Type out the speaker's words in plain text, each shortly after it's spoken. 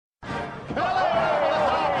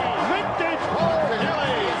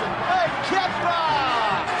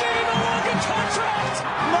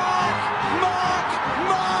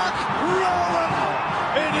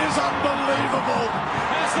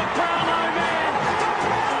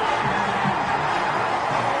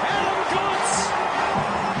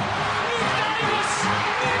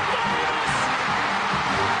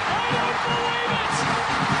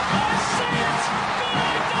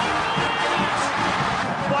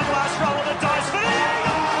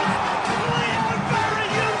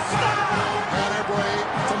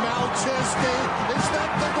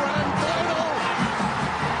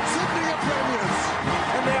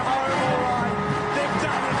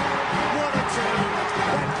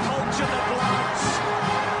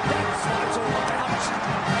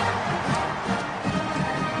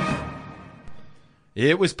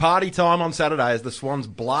It was party time on Saturday as the Swans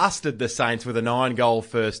blasted the Saints with a 9-goal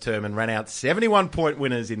first term and ran out 71-point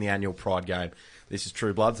winners in the annual Pride game. This is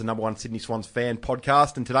True Bloods, the number one Sydney Swans fan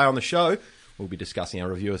podcast, and today on the show, we'll be discussing our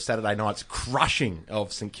review of Saturday night's crushing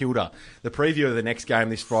of St Kilda, the preview of the next game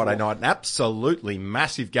this Friday night, an absolutely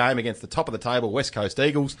massive game against the top of the table West Coast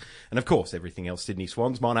Eagles, and of course everything else Sydney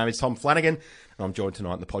Swans. My name is Tom Flanagan, and I'm joined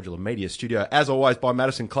tonight in the Podular Media studio, as always, by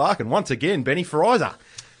Madison Clark, and once again, Benny Fraser.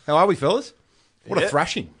 How are we, fellas? What a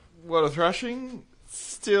thrashing. What a thrashing.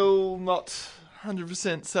 Still not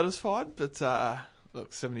 100% satisfied, but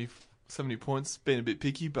look, 70 points, been a bit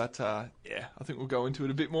picky, but I think we'll go into it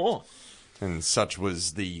a bit more. And such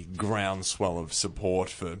was the groundswell of support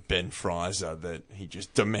for Ben Fraser that he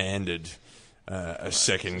just demanded a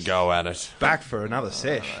second go at it. Back for another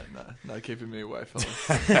sesh. No, keeping me away, fellas.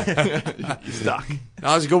 You're stuck.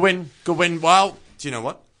 No, it was a good win. Good win. Well, do you know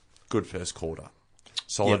what? Good first quarter.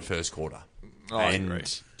 Solid first quarter. I and agree.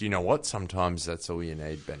 do you know what? Sometimes that's all you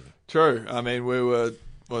need, Benny. True. I mean, we were,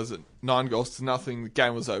 9 goals to nothing. The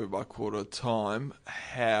game was over by quarter time.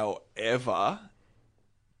 However,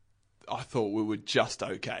 I thought we were just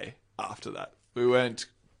okay after that. We weren't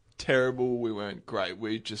terrible. We weren't great.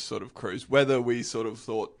 We just sort of cruised. Whether we sort of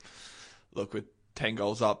thought, look, with 10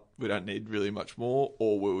 goals up, we don't need really much more,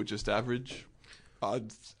 or we were just average,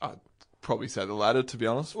 I'd probably say the latter, to be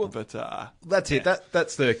honest. But that's it.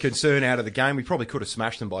 That's the concern out of the game. We probably could have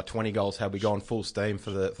smashed them by 20 goals had we gone full steam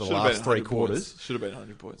for the last three quarters. Should have been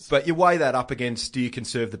 100 points. But you weigh that up against, do you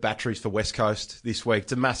conserve the batteries for West Coast this week?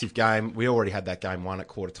 It's a massive game. We already had that game won at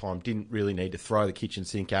quarter time. Didn't really need to throw the kitchen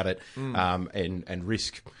sink at it and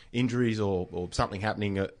risk injuries or something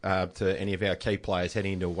happening to any of our key players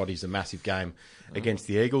heading into what is a massive game against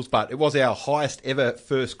the Eagles. But it was our highest ever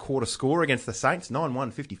first quarter score against the Saints,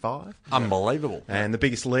 9-1-55. Unbelievable. And the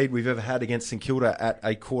biggest lead we've ever had against St Kilda at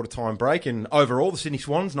a quarter-time break. And overall, the Sydney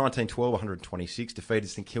Swans, 19-12-126, defeated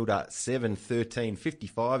St Kilda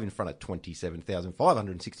 7-13-55 in front of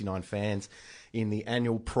 27,569 fans in the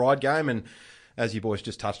annual Pride game. And as you boys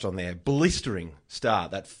just touched on there, blistering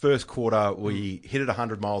start. That first quarter, we hit it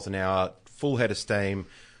 100 miles an hour, full head of steam,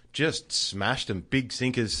 just smashed them. Big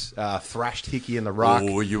sinkers, thrashed Hickey in the ruck.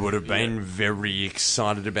 Oh, you would have been very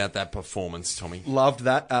excited about that performance, Tommy. Loved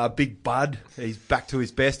that. Big Bud, he's back to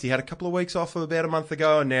his best. He had a couple of weeks off about a month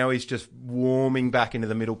ago, and now he's just warming back into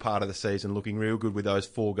the middle part of the season, looking real good with those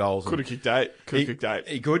 4 goals. Could have kicked 8.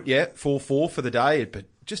 He could, yeah. 4-4 for the day, but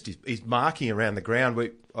just his marking around the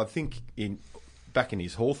ground. I think back in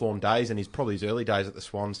his Hawthorn days and probably his early days at the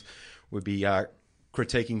Swans, would be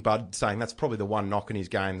critiquing Bud, saying that's probably the one knock in his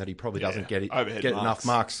game that he probably doesn't get enough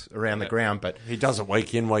marks around the ground. But he does it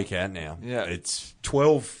week in, week out now. Yeah. It's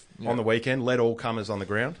 12 on the weekend, led all comers on the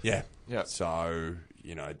ground. Yeah. Yeah. So,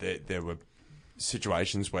 there were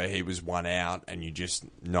situations where he was one out and you just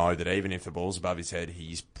know that even if the ball's above his head,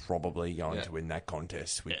 he's probably going to win that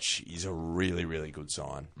contest, which is a really, really good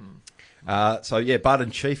sign. Bud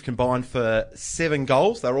and Chief combined for 7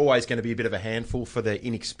 goals. They're always going to be a bit of a handful for the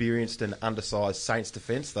inexperienced and undersized Saints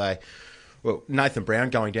defence. Nathan Brown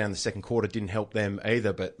going down in the second quarter didn't help them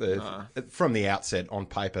either, but from the outset on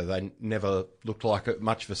paper, they never looked like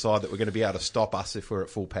much of a side that were going to be able to stop us if we're at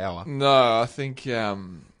full power. No, I think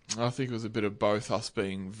it was a bit of both, us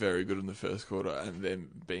being very good in the first quarter and them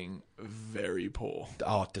being very poor.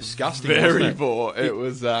 Oh, disgusting. Very poor. It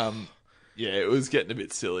was... it was getting a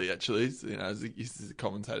bit silly, actually. As the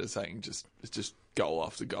commentator saying, it's just goal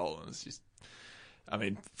after goal, and it's just. I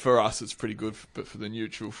mean, for us, it's pretty good, but for the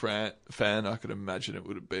neutral fan, I could imagine it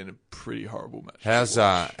would have been a pretty horrible match. How's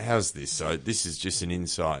this? So this is just an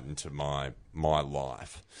insight into my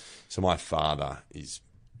life. So my father is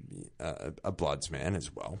a Bloods man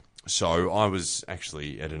as well. So I was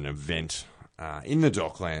actually at an event in the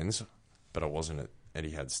Docklands, but I wasn't at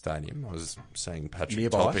Etihad Stadium. I was seeing Patrick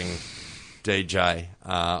Nearby. Topping DJ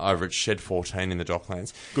over at Shed 14 in the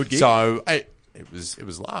Docklands. Good gig. So it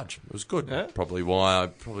was large. It was good. Yeah. Probably why I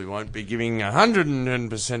won't be giving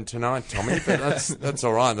 110% tonight, Tommy. But that's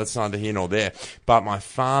all right. That's neither here nor there. But my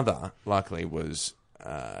father, luckily, was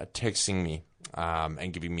texting me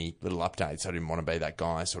and giving me little updates. I didn't want to be that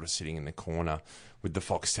guy sort of sitting in the corner with the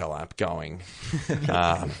Foxtel app going.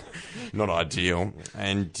 Not ideal.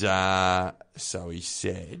 And so he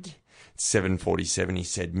said, 7:47, he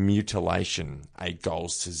said, mutilation, 8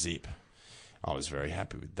 goals to zip. I was very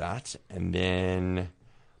happy with that. And then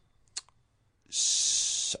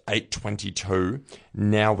 8:22,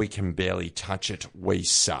 now we can barely touch it. We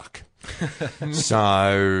suck.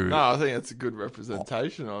 So... No, I think that's a good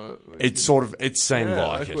representation of it. It seemed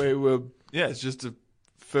like it. We were, it's just a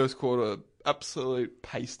first quarter absolute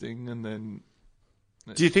pasting, and then...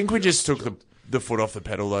 Do you think we just took the foot off the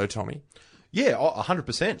pedal, though, Tommy? Yeah,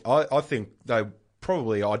 100%. I think they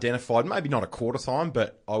probably identified, maybe not a quarter time,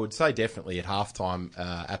 but I would say definitely at halftime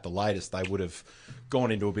at the latest, they would have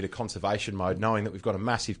gone into a bit of conservation mode, knowing that we've got a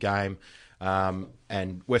massive game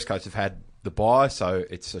and West Coast have had the bye, so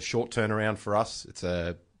it's a short turnaround for us. It's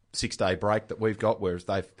a 6-day break that we've got, whereas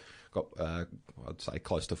they've got, I'd say,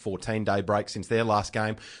 close to 14-day break since their last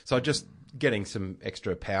game. So just getting some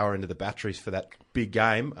extra power into the batteries for that big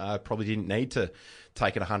game probably didn't need to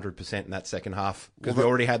take it 100% in that second half because we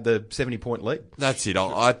already had the 70-point lead. That's it.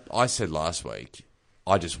 I said last week,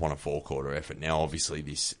 I just want a four-quarter effort. Now, obviously,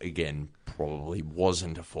 this, again, probably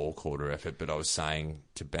wasn't a four-quarter effort, but I was saying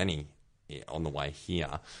to Benny on the way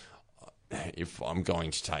here, if I'm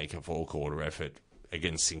going to take a four-quarter effort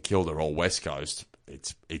against St Kilda or West Coast,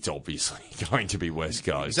 it's obviously going to be West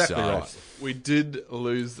Coast. Exactly right. We did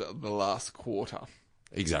lose the last quarter.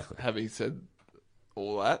 Exactly. Having said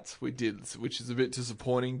all that, we did, which is a bit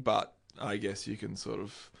disappointing, but I guess you can sort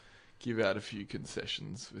of give out a few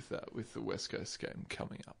concessions with that, with the West Coast game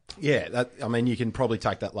coming up. Yeah, you can probably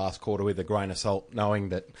take that last quarter with a grain of salt, knowing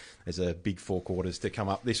that there's a big 4 quarters to come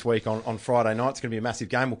up this week on Friday night. It's going to be a massive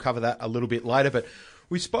game. We'll cover that a little bit later, but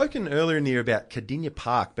we've spoken earlier in the year about Cardinia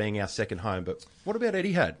Park being our second home, but what about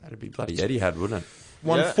Etihad? That'd be bloody Etihad, wouldn't it?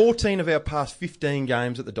 Won 14 of our past 15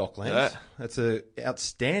 games at the Docklands. Yeah. That's an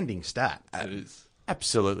outstanding stat. It is.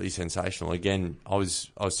 Absolutely sensational. Again, I was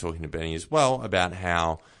talking to Benny as well about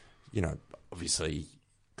how, obviously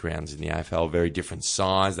grounds in the AFL are very different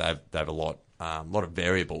size. They have a lot of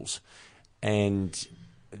variables, and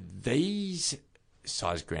these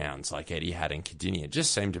size grounds like Etihad and Cardinia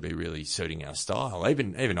just seem to be really suiting our style.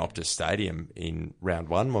 Even Optus Stadium in round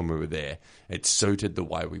 1 when we were there, it suited the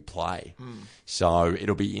way we play. So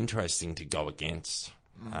it'll be interesting to go against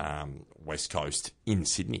West Coast in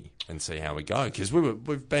Sydney and see how we go, because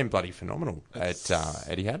we've been bloody phenomenal at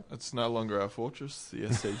Etihad. It's no longer our fortress, the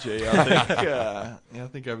SCG. I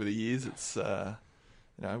think over the years it's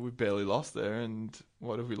we barely lost there, and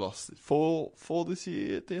what have we lost? Four this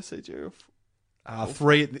year at the SCG? Or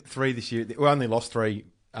Three this year. We only lost 3.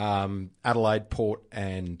 Adelaide, Port,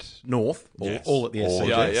 and North, all at the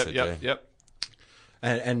SCG. Yep.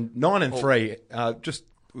 And 9 and 3.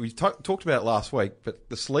 We talked about it last week, but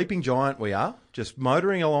the sleeping giant we are, just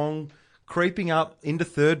motoring along, creeping up into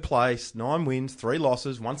third place, 9 wins, 3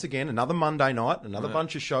 losses. Once again, another Monday night, another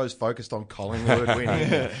bunch of shows focused on Collingwood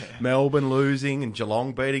winning, Melbourne losing, and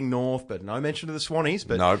Geelong beating North, but no mention of the Swannies.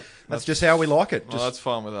 But nope. That's just how we like it. Well, that's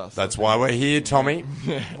fine with us. That's why we're here, Tommy.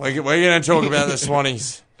 We're going to talk about the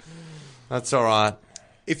Swannies. That's all right.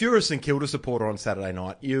 If you're a St Kilda supporter on Saturday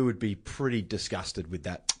night, you would be pretty disgusted with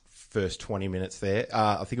that first 20 minutes there.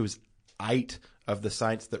 I think it was 8 of the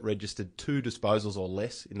Saints that registered 2 disposals or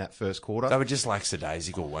less in that first quarter. They were just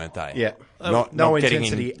lackadaisical, weren't they? Yeah. Not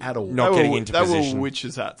intensity at all. Not getting into position. They were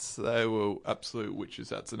witches' hats. They were absolute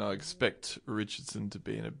witches' hats, and I expect Richardson to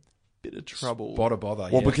be in a bit of trouble. Spot of bother,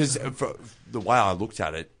 Well, because for the way I looked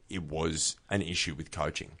at it, it was an issue with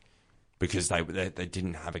coaching. Because they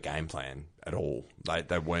didn't have a game plan at all.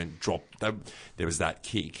 They weren't dropped. There was that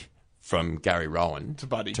kick from Gary Rowan to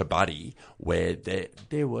Buddy, where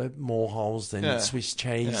there were more holes than Swiss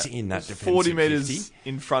cheese in that defensive 40 metres 50.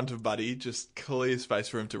 in front of Buddy, just clear space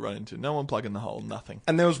for him to run into. No one plugging the hole, nothing.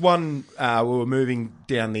 And there was one, we were moving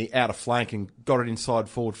down the outer flank and got it inside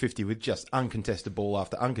forward 50 with just uncontested ball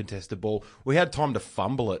after uncontested ball. We had time to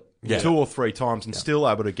fumble it 2 or 3 times and still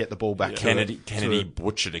able to get the ball back. Kennedy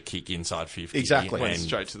butchered a kick inside 50. Exactly. Went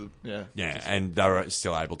straight to the... and they were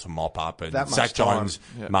still able to mop up. And that much Zach time. Jones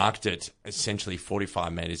marked it essentially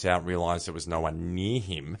 45 metres out, realised there was no one near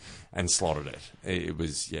him and slotted it. It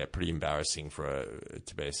was, pretty embarrassing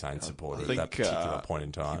to be a Saints supporter at that particular point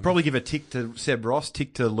in time. Probably give a tick to Seb Ross,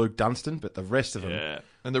 tick to Luke Dunstan, but the rest of them... Yeah.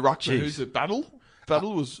 And the ruckman, who's it, Battle?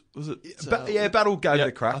 Battle was it? Battle gave it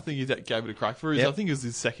a crack. I think he gave it a crack. I think it was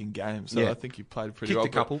his second game, so I think he played pretty well.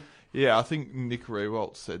 Kicked a couple. Yeah, I think Nick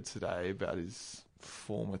Rewalt said today about his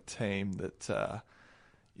former team that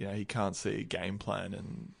he can't see a game plan,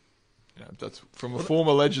 and that's from a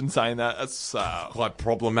former legend saying that. That's quite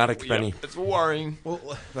problematic, Benny. It's worrying. Well,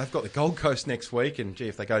 they've got the Gold Coast next week, and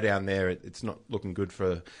if they go down there, it's not looking good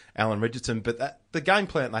for Alan Richardson. But the game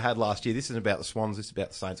plan they had last year, this isn't about the Swans, this is about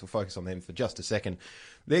the Saints. We'll focus on them for just a second.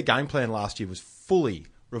 Their game plan last year was fully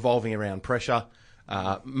revolving around pressure,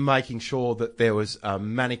 making sure that there was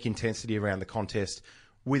manic intensity around the contest.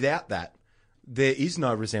 Without that, there is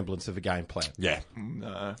no resemblance of a game plan. Yeah.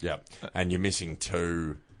 No. Yeah. And you're missing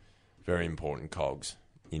 2 very important cogs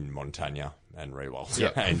in Montagna and Rewalt.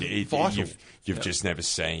 Yep. And Vital. you've just never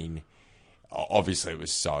seen obviously it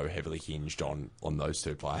was so heavily hinged on those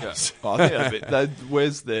two Yeah. players. I think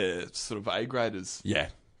where's their sort of A graders? Yeah.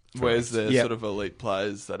 Where's their Yeah. sort of elite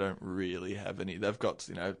players? They don't really have any. They've got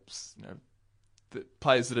the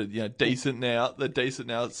players that are decent now. They're decent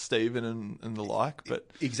now. It's Stephen and the like, but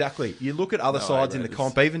Exactly. You look at other No, sides in the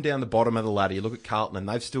A-graders. comp, even down the bottom of the ladder. You look at Carlton, and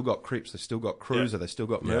they've still got Cripps, they've still got Cruiser, they've still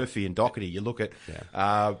got Murphy and Doherty. You look at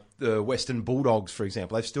the Western Bulldogs, for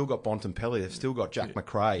example. They've still got Bontempelli, they've still got Jack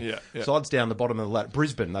McRae. Yeah. Sides down the bottom of the ladder.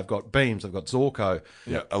 Brisbane, they've got Beams, they've got Zorko.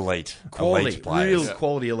 Yeah, elite Quality, players. real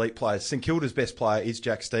quality elite players. St Kilda's best player is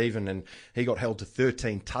Jack Stephen, and he got held to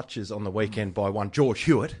 13 touches on the weekend by one George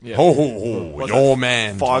Hewitt. yeah. Oh, your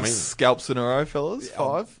man, 5 Tommy. scalps in a row, fellas.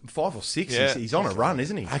 5. 5 or 6. Yeah. He's on a run,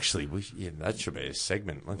 isn't he? Actually, that should be a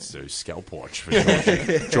segment. Let's do scalp watch for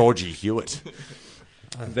Georgie Hewitt.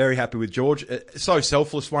 Very happy with George. So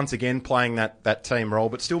selfless once again, playing that team role,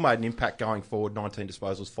 but still made an impact going forward. 19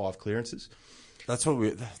 disposals, 5 clearances. That's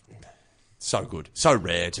what so good. So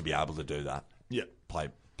rare to be able to do that. Yeah.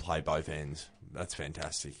 Play both ends. That's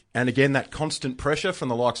fantastic. And again, that constant pressure from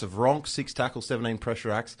the likes of Ronk, 6 tackles, 17 pressure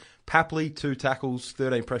acts. Papley, 2 tackles,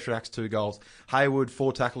 13 pressure acts, 2 goals. Hayward,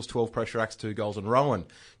 4 tackles, 12 pressure acts, 2 goals. And Rowan,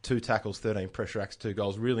 2 tackles, 13 pressure acts, 2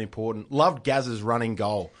 goals. Really important. Loved Gaz's running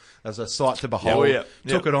goal as a sight to behold. Yeah.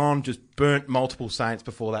 Took it on, just burnt multiple Saints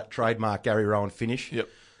before that trademark Gary Rowan finish. Yep.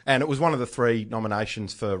 And it was one of the 3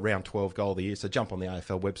 nominations for round 12 goal of the year. So jump on the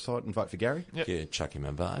AFL website and vote for Gary. Yep. Yeah, chuck him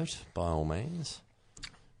a vote, by all means.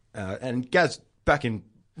 And Gaz back in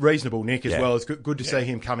reasonable nick as Yeah. well. It's good to see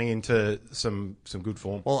him coming into some good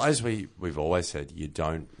form. Well, as we've always said, you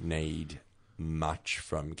don't need much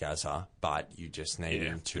from Gaza, but you just need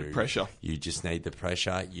him to... the pressure. You just need the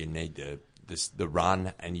pressure, you need the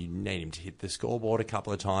run, and you need him to hit the scoreboard a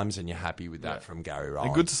couple of times, and you're happy with that from Gary Ryan.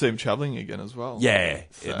 And good to see him travelling again as well. Yeah,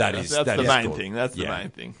 So that's the is main good. thing. That's the Yeah. main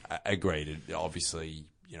thing. Agreed. Obviously,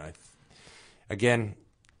 again,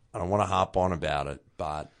 I don't want to harp on about it,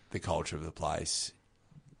 but the culture of the place,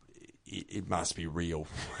 it must be real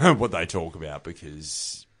what they talk about,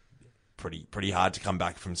 because pretty hard to come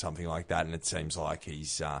back from something like that, and it seems like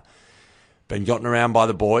he's been gotten around by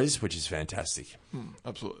the boys, which is fantastic.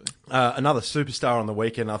 Absolutely. Another superstar on the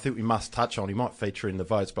weekend, I think we must touch on. He might feature in the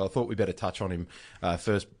votes, but I thought we better touch on him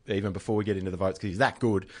first, even before we get into the votes, because he's that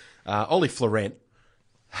good. Ollie Florent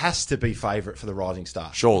has to be favourite for the Rising Star.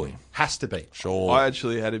 Surely. Has to be. Sure. I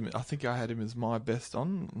actually had him. I think I had him as my best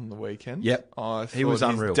on the weekend. Yep. I He was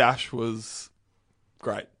thought unreal. His dash was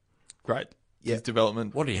great. Yep. His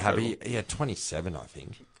development. What do you have? incredible. He had 27, I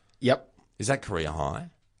think. Yep. Is that career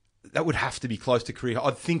high? That would have to be close to career high.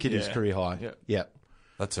 I think it is Yeah. career high. Yeah. Yep.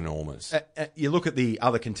 That's enormous. You look at the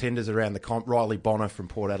other contenders around the comp, Riley Bonner from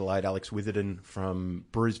Port Adelaide, Alex Witherden from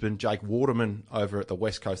Brisbane, Jake Waterman over at the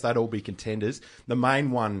West Coast. They'd all be contenders. The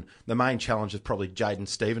main challenge is probably Jaden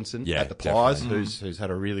Stevenson Yeah, at the Pliers, definitely. who's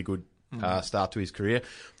had a really good start to his career.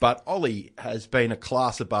 But Ollie has been a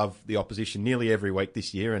class above the opposition nearly every week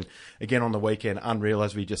this year. And again on the weekend, unreal,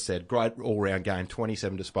 as we just said. Great all-round game,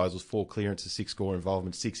 27 disposals, 4 clearances, 6 score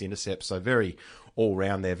involvement, 6 intercepts. So very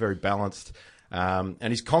all-round there, very balanced. And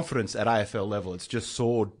his confidence at AFL level, it's just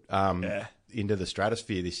soared into the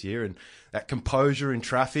stratosphere this year. And that composure in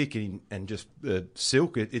traffic and just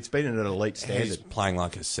silk, it's been at an elite standard. He's playing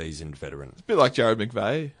like a seasoned veteran. A bit like Jared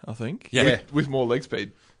McVeigh, I think. Yeah. With more leg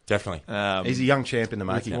speed. Definitely. He's a young champ in the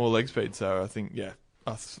With making. more leg speed. So I think,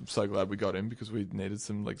 I'm so glad we got him because we needed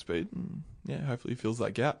some leg speed. And hopefully he fills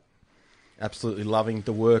that gap. Absolutely loving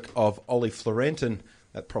the work of Ollie Florent, and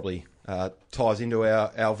that probably ties into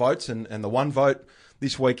our votes. And the one vote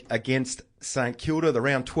this week against St Kilda, the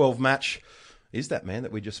round 12 match, is that man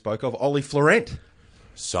that we just spoke of, Ollie Florent.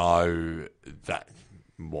 So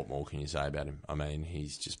what more can you say about him? I mean,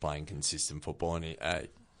 he's just playing consistent football, and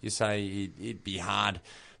you say it'd be hard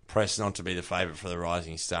pressed not to be the favourite for the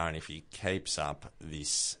Rising Star, and if he keeps up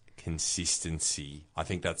this consistency, I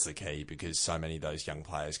think that's the key, because so many of those young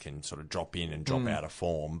players can sort of drop in and drop out of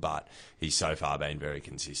form, but he's so far been very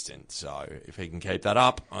consistent. So if he can keep that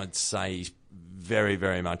up, I'd say he's very,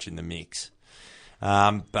 very much in the mix.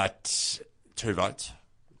 But 2 votes.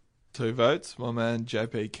 2 votes. My man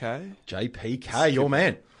JPK. JPK, your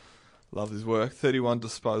man. Love his work. 31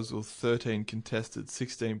 disposals, 13 contested,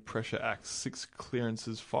 16 pressure acts, 6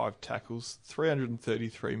 clearances, 5 tackles,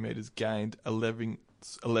 333 metres gained, 11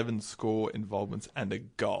 score involvements, and a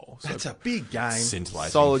goal. So That's a big game.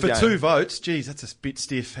 Scintillating. solid For game. 2 votes, geez, that's a bit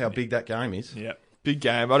stiff how big that game is. Yeah, big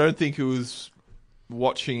game. I don't think it was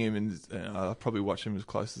watching him, and I probably watch him as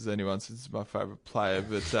close as anyone since he's my favourite player,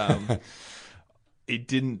 but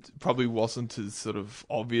it probably wasn't as sort of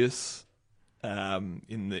obvious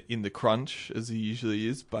in the crunch as he usually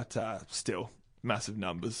is, but still massive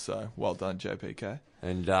numbers. So well done, JPK.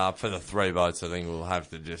 And for the 3 votes, I think we'll have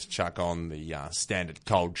to just chuck on the standard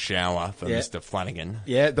cold shower for Yeah. Mr. Flanagan.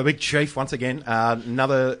 Yeah, the big chief once again.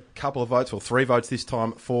 Another couple of votes, or 3 votes this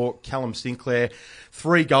time for Callum Sinclair.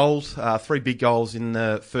 3 goals, 3 big goals in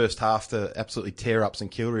the first half to absolutely tear up St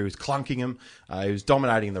Kilda. He was clunking him. He was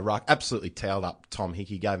dominating the ruck. Absolutely towed up Tom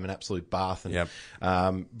Hickey. Gave him an absolute bath. And, Yep.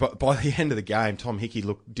 but by the end of the game, Tom Hickey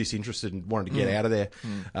looked disinterested and wanted to get out of there.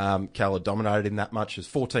 Cal had dominated him that much. There's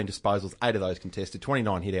 14 disposals, 8 of those contested,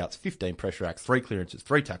 29 hit-outs, 15 pressure acts, 3 clearances,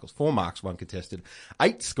 3 tackles, 4 marks, 1 contested,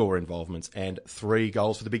 8 score involvements, and 3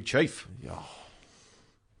 goals for the big chief.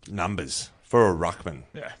 Numbers for a ruckman.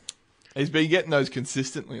 Yeah. He's been getting those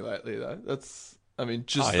consistently lately, though. That's, I mean,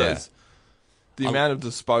 just Oh, yeah. those. The amount of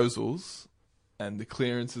disposals and the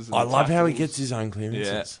clearances. And I the love how he tackles. gets his own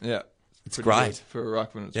clearances. Yeah. It's Pretty great. good. For a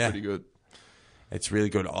ruckman, it's Yeah. pretty good. It's really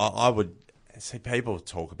good. I would see people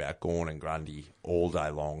talk about Gawn and Grundy all day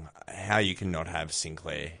long. How you can not have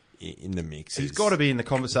Sinclair in the mix. He's got to be in the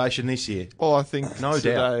conversation this year. Well, I think No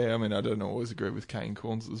today, doubt. I mean, I don't always agree with Kane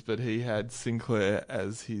Corns's, but he had Sinclair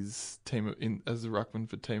as his as the ruckman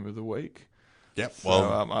for team of the week. Yep. So,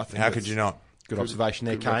 Well, I think how that's could you not? Good observation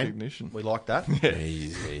there, good Kane. recognition. We like that.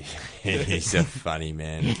 He's a funny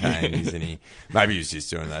man, Kane, isn't he? Maybe he was just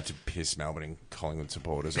doing that to piss Melbourne and Collingwood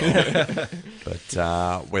supporters off.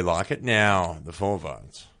 But we like it. Now, the 4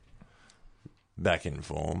 votes. Back in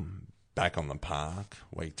form. Back on the park.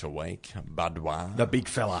 Week to week. Budwa. The big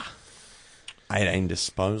fella. 18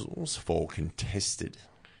 disposals. 4 contested.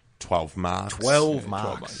 12 marks. 12 12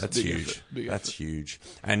 marks. marks. That's Big huge. effort, big That's effort. huge.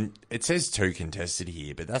 And it says 2 contested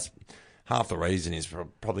here, but that's half the reason is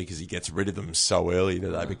probably because he gets rid of them so early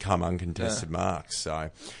that they become uncontested marks. So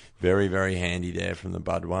very, very handy there from the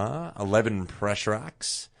Budwa. 11 pressure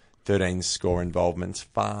acts, 13 score involvements,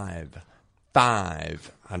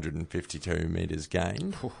 552 metres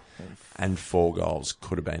gained, and 4 goals.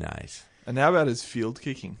 Could have been 8. And how about his field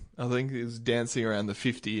kicking? I think he was dancing around the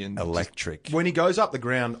 50 and Electric. When he goes up the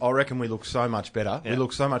ground, I reckon we look so much better. Yeah. We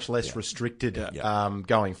look so much less restricted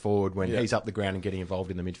going forward when Yeah. he's up the ground and getting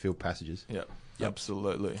involved in the midfield passages. yeah,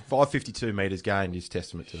 absolutely. 552 metres gained is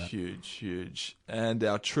testament to that. Huge. And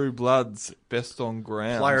our True Bloods best on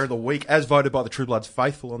ground. Player of the week, as voted by the True Bloods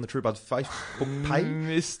faithful on the True Bloods Facebook page.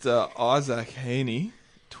 Mr. Isaac Heaney,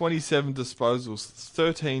 27 disposals,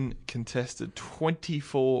 13 contested,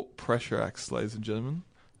 24 pressure acts, ladies and gentlemen.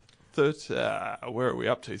 Where are we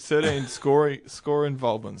up to? 13 score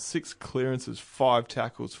involvements, 6 clearances, 5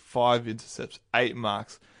 tackles, 5 intercepts, 8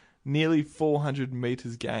 marks, nearly 400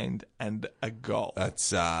 metres gained, and a goal.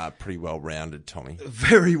 That's pretty well rounded, Tommy.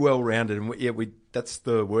 Very well rounded, and that's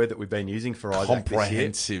the word that we've been using for Isaac this year.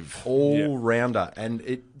 Comprehensive. All rounder, and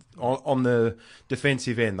it on the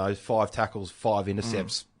defensive end, those 5 tackles, 5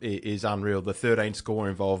 intercepts is unreal. The 13 score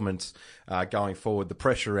involvements going forward, the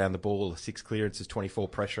pressure around the ball, 6 clearances, 24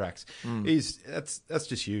 pressure acts that's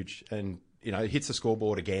just huge, and it hits the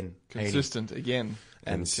scoreboard again. Consistent again.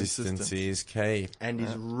 Consistency is key. And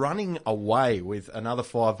he's running away with another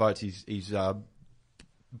 5 votes. He's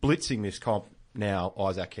blitzing this comp now,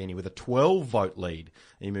 Isaac Heaney, with a 12-vote lead.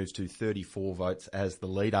 He moves to 34 votes as the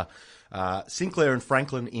leader. Sinclair and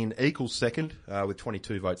Franklin in equal second with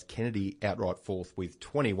 22 votes. Kennedy outright fourth with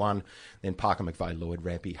 21. Then Parker, McVeigh, Lloyd,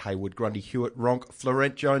 Rampy, Hayward, Grundy, Hewitt, Ronk,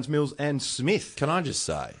 Florent, Jones, Mills and Smith. Can I just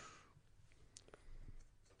say,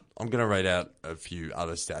 I'm going to read out a few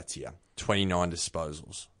other stats here. 29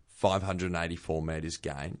 disposals, 584 metres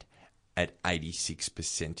gained at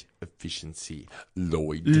 86% efficiency.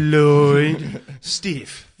 Lloyd.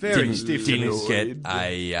 Stiff. Very stiff. Didn't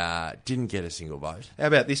get a single vote. How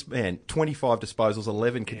about this man? 25 disposals,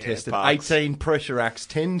 11 contested, Bucks. 18 pressure acts,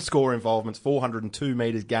 10 score involvements, 402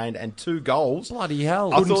 metres gained and 2 goals. Bloody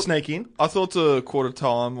hell. Couldn't sneak in. I thought to quarter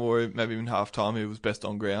time or maybe even half time he was best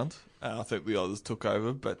on ground. I think the others took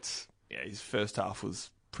over, but yeah, his first half was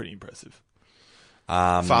pretty impressive.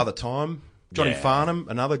 Father Time. Johnny Yeah. Farnham,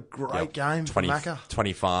 another great game for 20, Macca.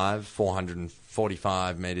 25,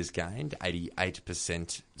 445 metres gained,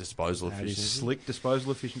 88% disposal That is efficiency. slick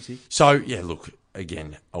disposal efficiency. So, yeah, look,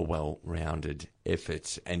 again, a well-rounded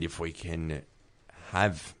effort. And if we can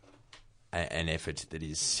have an effort that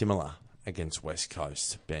is similar against West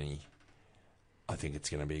Coast, Benny, I think it's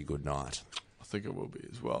going to be a good night. I think it will be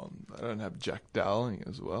as well. I don't have Jack Darling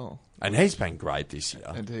as well. And he's been great this year.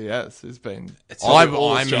 And he has. He's been...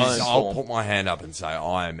 I'll put my hand up and say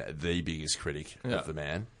I'm the biggest critic of the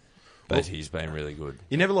man. But he's been really good.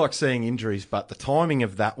 You never like seeing injuries, but the timing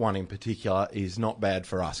of that one in particular is not bad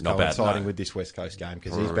for us, Not bad, coinciding no. with this West Coast game,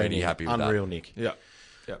 because We're he's been really happy with unreal, that. Nick. Yeah.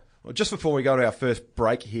 Well, just before we go to our first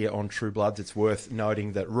break here on True Bloods, it's worth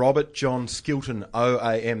noting that Robert John Skilton,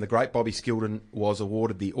 OAM, the great Bobby Skilton, was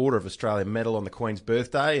awarded the Order of Australia Medal on the Queen's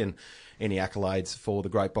birthday, and any accolades for the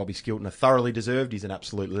great Bobby Skilton are thoroughly deserved. He's an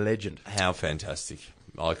absolute legend. How fantastic.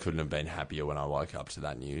 I couldn't have been happier when I woke up to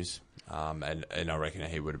that news. And I reckon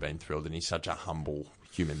he would have been thrilled. And he's such a humble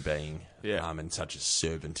human being, and such a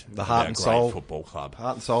servant. The heart and great soul football club.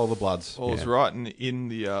 Heart and soul of the Bloods. I was right in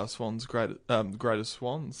the Swans' greatest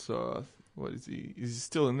Swans. So what is he? Is he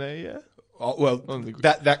still in there? Yeah. Oh, well,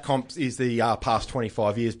 that comp is the past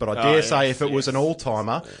 25 years, but I dare say if it was an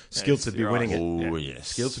all-timer, Skilts would be winning it. Oh, yes.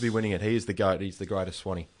 Skilts would be winning it. He is the GOAT. He's the greatest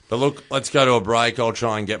Swanee. But look, let's go to a break. I'll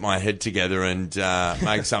try and get my head together and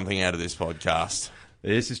make something out of this podcast.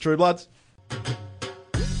 This is True Bloods.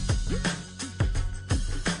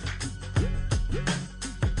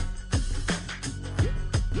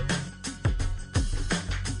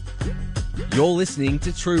 You're listening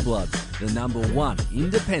to True Bloods, the #1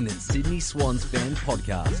 independent Sydney Swans fan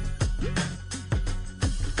podcast.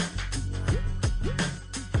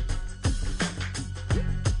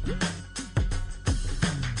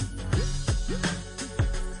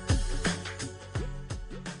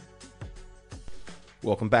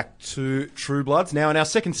 Welcome back to True Bloods. Now, in our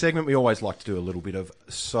second segment, we always like to do a little bit of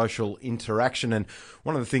social interaction. And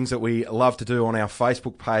one of the things that we love to do on our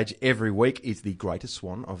Facebook page every week is the Greatest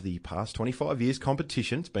Swan of the past 25 years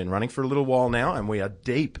competition. It's been running for a little while now, and we are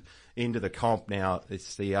deep into the comp now.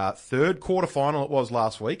 It's the third quarterfinal. It was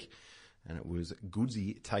last week, and it was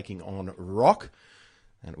Goodsy taking on Rock,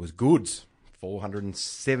 and it was Goods.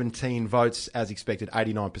 417 votes, as expected,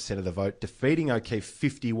 89% of the vote. Defeating O'Keefe,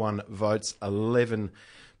 51 votes, 11%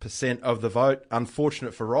 of the vote.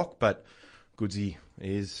 Unfortunate for Rock, but Goodsy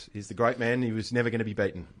is the great man. He was never going to be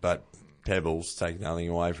beaten. But Pebbles, take nothing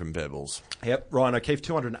away from Pebbles. Yep, Ryan O'Keefe,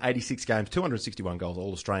 286 games, 261 goals,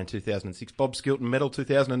 All-Australian 2006. Bob Skilton medal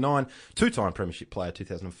 2009, two-time premiership player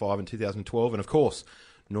 2005 and 2012. And, of course,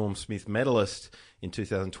 Norm Smith medalist in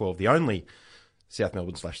 2012, the only South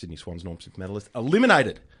Melbourne/Sydney Swans Norm Smith medalist,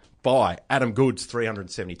 eliminated by Adam Goods,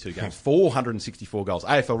 372 games, 464 goals,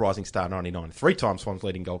 AFL Rising Star 99, three-time Swans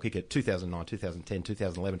leading goal kicker 2009, 2010,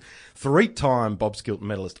 2011, three-time Bob Skilton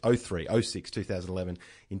medalist 03, 06, 2011,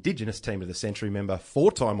 Indigenous Team of the Century member,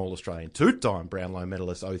 four-time All-Australian, two-time Brownlow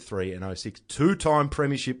medalist 03 and 06, two-time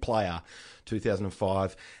Premiership player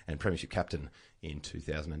 2005 and Premiership captain in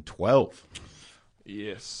 2012.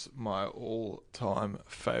 Yes, my all-time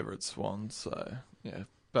favourite Swan. So, yeah,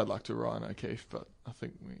 bad luck to Ryan O'Keefe, but I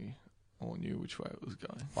think we all knew which way it was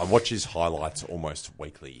going. I watch his highlights almost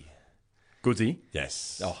weekly. Goodsy?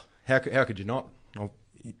 Yes. Oh, how could you not? Oh.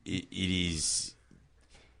 It is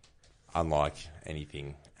unlike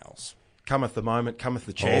anything else. Cometh the moment, cometh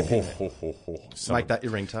the champion. Make that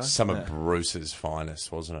your ringtone. Some of Bruce's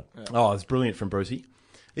finest, wasn't it? Yeah. Oh, it was brilliant from Brucey.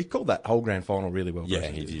 He called that whole grand final really well. Yeah,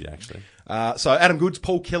 he did, actually. So Adam Goods,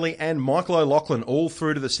 Paul Kelly and Michael O'Loughlin all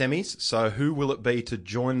through to the semis. So who will it be to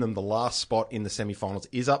join them? The last spot in the semi-finals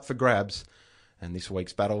is up for grabs. And this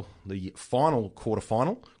week's battle, the final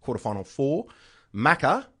quarterfinal 4,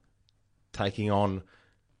 Macca taking on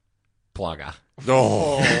Plugger.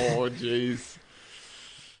 Oh, jeez.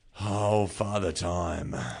 Oh, Father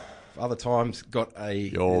Time. Other times got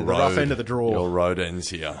the road, rough end of the draw. Your road ends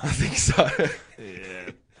here. I think so.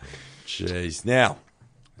 Yeah. Jeez. Now,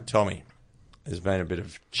 Tommy, there's been a bit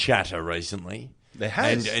of chatter recently. There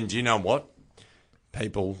has. And do you know what?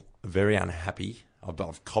 People are very unhappy.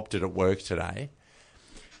 I've copped it at work today.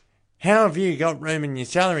 How have you got room in your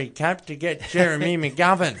salary cap to get Jeremy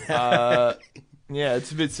McGovern? Yeah,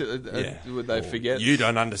 it's a bit... Would they forget? You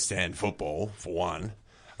don't understand football, for one.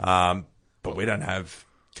 But we don't have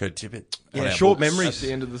Kurt Tippett. Yeah, short At memories.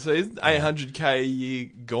 the end of the season, 800k a year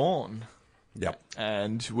gone. Yep.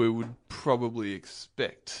 And we would probably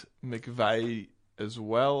expect McVeigh as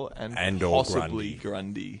well and possibly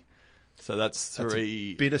Grundy. So that's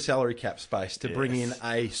three. Bit of salary cap space to bring in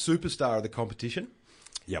a superstar of the competition.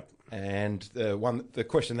 Yep. And the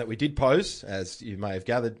question that we did pose, as you may have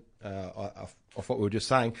gathered off what we were just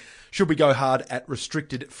saying, should we go hard at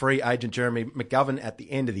restricted free agent Jeremy McGovern at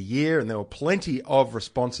the end of the year? And there were plenty of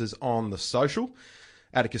responses on the social.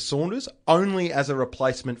 Atticus Saunders, only as a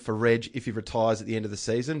replacement for Reg if he retires at the end of the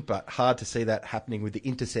season, but hard to see that happening with the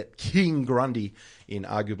intercept king Grundy in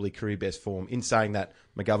arguably career best form. In saying that,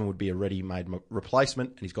 McGovern would be a ready-made replacement,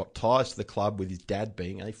 and he's got ties to the club with his dad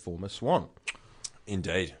being a former Swan.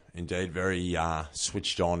 Indeed. Very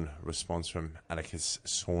switched-on response from Atticus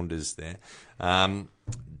Saunders there.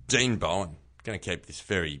 Dean Bowen, going to keep this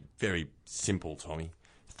very, very simple, Tommy.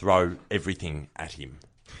 Throw everything at him.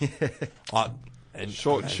 And,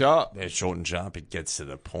 Short and sharp. They're short and sharp. It gets to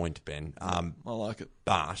the point, Ben. I like it.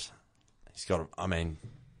 But he's got.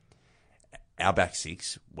 Our back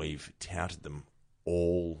six, we've touted them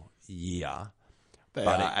all year. They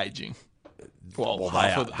But are aging. Well, Well,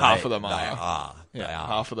 half of them They are. are. Yeah, They are.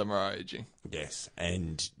 half of them are aging. Yes,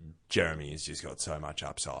 and Jeremy has just got so much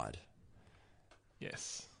upside.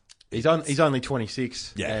 Yes. He's only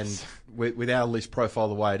 26, Yes. and with our list profile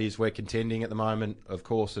the way it is, we're contending at the moment, of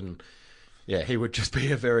course, and yeah, he would just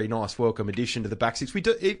be a very nice welcome addition to the back six.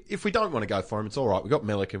 If we don't want to go for him, it's all right. We've got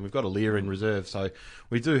Milliken, we've got Aaliyah in reserve, so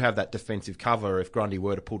we do have that defensive cover if Grundy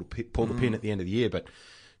were to pull the pin at the end of the year. But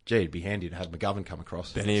gee, it'd be handy to have McGovern come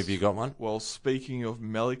across. Benny, have you got one? Well, speaking of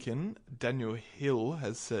Melican, Daniel Hill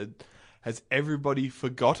has said, has everybody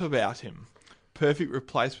forgot about him? Perfect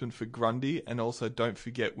replacement for Grundy, and also don't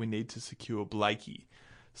forget we need to secure Blakey.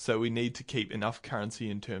 So we need to keep enough currency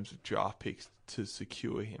in terms of draft picks to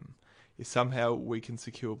secure him. If somehow we can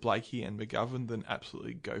secure Blakey and McGovern, then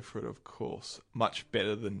absolutely go for it, of course. Much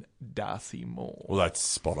better than Darcy Moore. Well, that's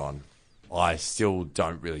spot on. I still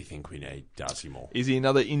don't really think we need Darcy Moore. Is he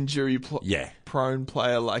another injury Yeah, prone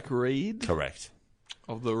player like Reed? correct.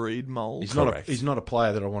 Of the Reed mould? He's not a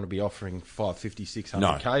player that I want to be offering 550,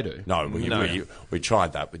 600k to. No, No. we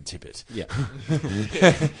tried that with Tippett. Yeah.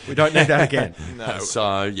 We don't need that again. No.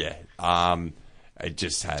 So, yeah, it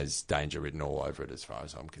just has danger written all over it as far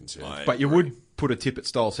as I'm concerned. But you would put a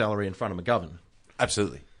Tippett-style salary in front of McGovern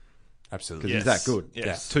Absolutely. Absolutely. because he's that good.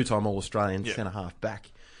 Yes. Two-time All-Australian, Yeah. centre-half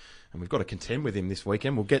back. And we've got to contend with him this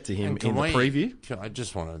weekend. We'll get to him And in the preview. I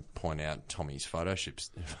just want to point out Tommy's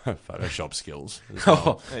Photoshop skills. as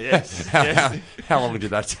Oh, well. Yes. How, yes. how long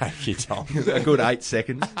did that take you, Tom? a good 8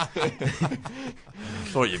 seconds.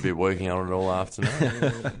 Thought you'd be working on it all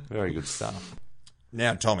afternoon. Very good stuff.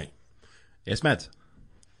 Now, Tommy, Yes, Mads.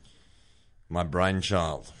 my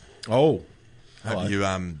brainchild. Oh. Have Hello. you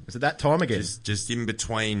Is it that time again? just in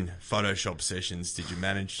between Photoshop sessions, did you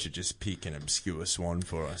manage to just pick an obscure swan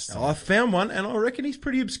for us? Tommy? I found one, and I reckon he's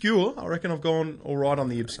pretty obscure. I reckon I've gone all right on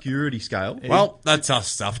the obscurity scale. Well, that's us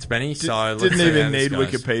stuffed, Benny. So let's Didn't see how even this need goes.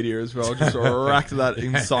 Wikipedia as well. Just racked that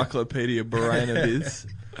encyclopedia brain of his.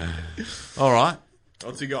 All right.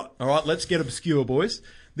 What's he got? All right, let's get obscure, boys.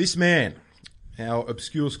 This man, our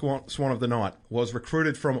obscure swan of the night, was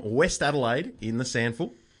recruited from West Adelaide in the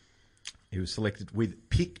Sandful. He was selected with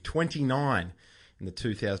pick 29 in the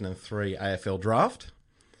 2003 AFL draft.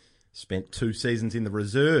 Spent 2 seasons in the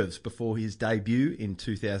reserves before his debut in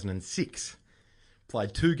 2006.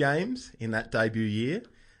 Played 2 games in that debut year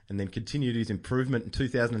and then continued his improvement in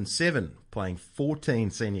 2007, playing 14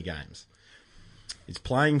 senior games. His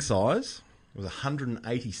playing size was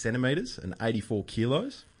 180 centimetres and 84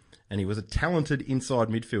 kilos, and he was a talented inside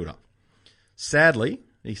midfielder. Sadly,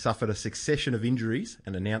 he suffered a succession of injuries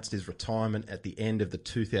and announced his retirement at the end of the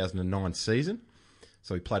 2009 season.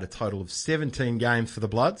 So he played a total of 17 games for the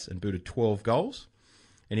Bloods and booted 12 goals.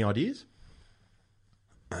 Any ideas?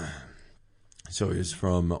 So he was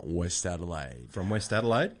from West Adelaide. From West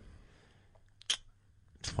Adelaide,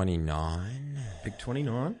 29. pick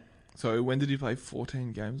 29. So when did he play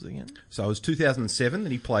 14 games again? So it was 2007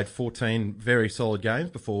 that he played 14 very solid games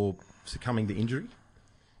before succumbing to injury,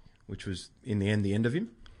 which was, in the end of him.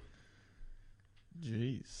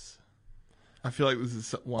 Jeez. I feel like this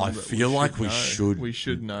is one I that feel like we know. should- We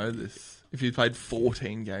should know this. If he played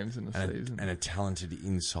 14 games in a season. And a talented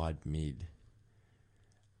inside mid.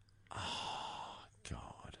 Oh,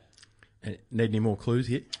 God. Need any more clues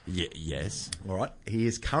here? Yeah, yes. All right. He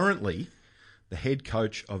is currently the head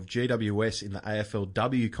coach of GWS in the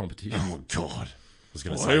AFLW competition. Oh, God. I was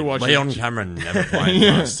going to Well, say, who watched Leon it? Cameron never played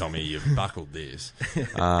for us, Tommy. You've buckled this.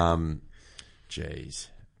 Jeez.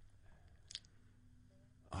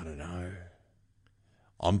 I don't know.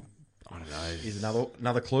 I don't know. Here's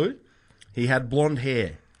another clue. He had blonde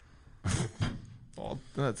hair. Oh,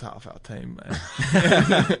 that's half our team, man.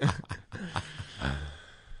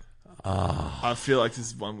 I feel like this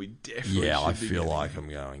is one we definitely Yeah, I should be feel getting. like I'm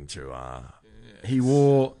going to... He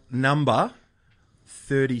wore number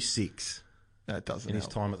 36 That doesn't in his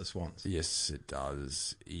help. time at the Swans. Yes, it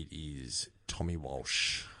does. It is Tommy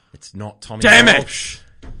Walsh. It's not Tommy Damn it! Walsh.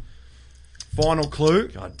 Final clue.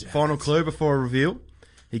 God damn Final it. clue before I reveal.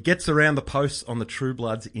 He gets around the posts on the True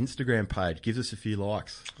Bloods Instagram page. Gives us a few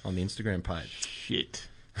likes on the Instagram page. Shit.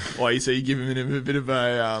 Why, so you giving him a bit of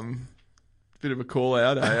a call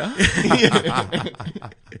out, are you?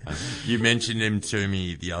 You mentioned him to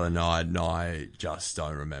me the other night, and I just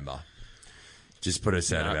don't remember. Just put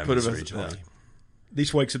us out of our put us- misery, Tommy.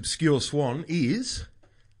 This week's obscure swan is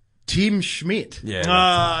Tim Schmidt.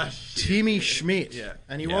 Yeah. Timmy Schmidt. Yeah.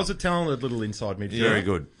 And he was a talented little inside midfielder. Very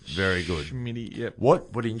good. Very good. Schmitty, yep.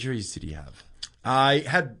 What injuries did he have? He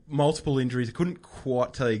had multiple injuries. I couldn't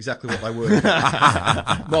quite tell you exactly what they were.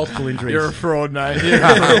 Multiple injuries. You're a fraud, mate.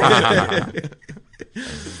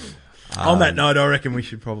 On that note, I reckon we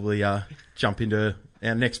should probably jump into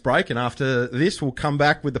our next break. And after this, we'll come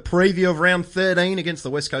back with the preview of round 13 against the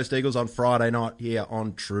West Coast Eagles on Friday night here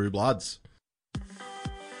on True Bloods.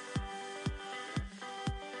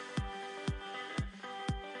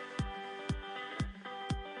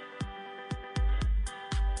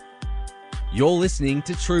 You're listening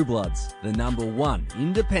to True Bloods, the number one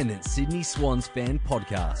independent Sydney Swans fan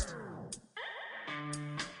podcast.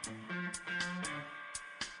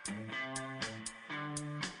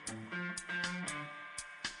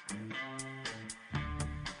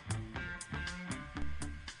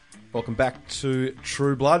 Welcome back to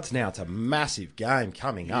True Bloods. Now, it's a massive game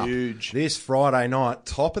coming up. Huge. This Friday night,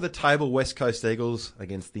 top of the table West Coast Eagles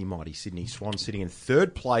against the mighty Sydney Swans, sitting in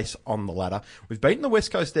third place on the ladder. We've beaten the West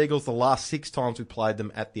Coast Eagles the last 6 times we played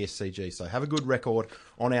them at the SCG, so have a good record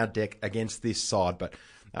on our deck against this side. But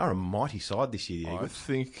they're a mighty side this year, the I Eagles.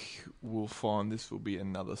 think we'll find this will be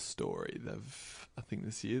another story. I think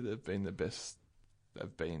this year they've been the best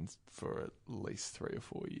they've been for at least 3 or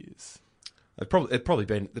 4 years. They've probably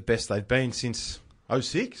been the best they've been since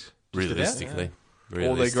 06. Realistically.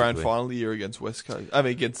 Or their grand final year against West Coast.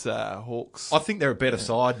 Against Hawks. I think they're a better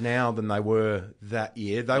side now than they were that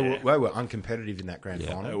year. They were uncompetitive in that grand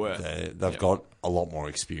final. They were. They've got a lot more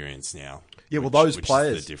experience now. Yeah, well, which those is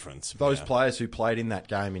players, the difference. those players who played in that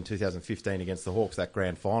game in 2015 against the Hawks, that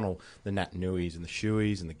grand final, the Nat Nuis and the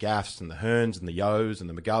Shueys and the Gaffs and the Hearns and the Yos and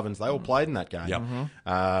the McGoverns, they all played in that game. Yep.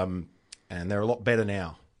 And they're a lot better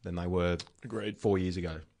now than they were Agreed. 4 years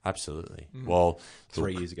ago. Absolutely. Well,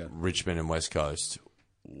 3 years ago. Richmond and West Coast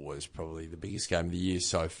was probably the biggest game of the year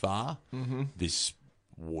so far. This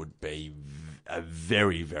would be a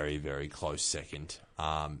very, very, very close second.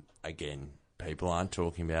 Again, people aren't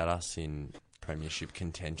talking about us in premiership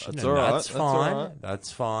contention. That's and all right. That's That's fine. all right.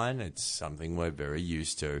 That's fine. It's something we're very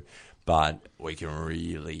used to. But we can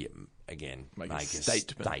really, again, Make make a a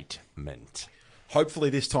statement. statement. Hopefully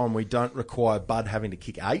this time we don't require Bud having to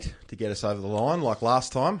kick 8 to get us over the line like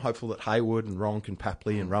last time. Hopeful that Hayward and Ronk and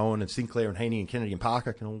Papley and Rowan and Sinclair and Heaney and Kennedy and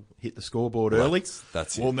Parker can all hit the scoreboard early.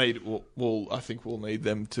 That's it. I think we'll need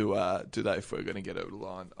them to do that if we're going to get over the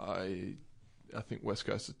line. I think West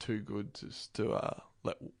Coast are too good just to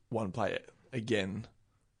let one player again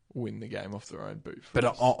win the game off their own boot. But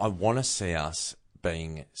I want to see us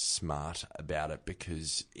being smart about it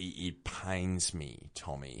because it pains me,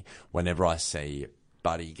 Tommy, whenever I see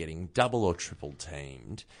Buddy getting double or triple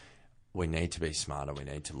teamed. We need to be smarter. We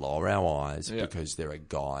need to lower our eyes because there are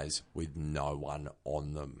guys with no one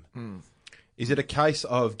on them. Is it a case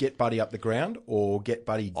of get Buddy up the ground or get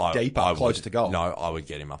Buddy deeper, close to goal? No, I would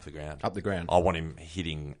get him up the ground. Up the ground. I want him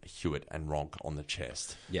hitting Hewitt and Ronk on the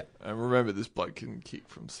chest. Yeah. And remember, this bloke can kick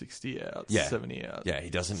from 60 out, 70 out. Yeah,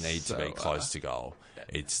 he doesn't need to be So, close to goal.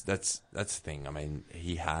 That's the thing. I mean,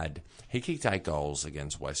 he kicked 8 goals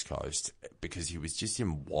against West Coast because he was just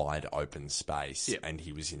in wide open space and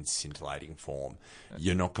he was in scintillating form.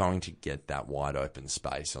 You're not going to get that wide open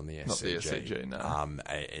space on the SCG. Not the SCG, no.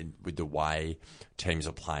 And with the way teams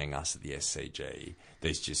are playing us at the SCG,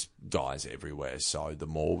 there's just guys everywhere. So the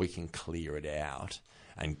more we can clear it out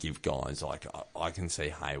and give guys like I can see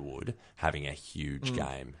Hayward having a huge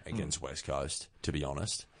game against West Coast, to be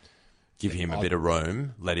honest. Give him a bit of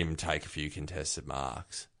room, let him take a few contested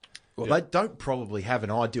marks. Well, they don't probably have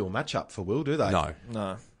an ideal matchup for Will, do they? No,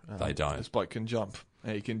 No. they don't. This bloke can jump.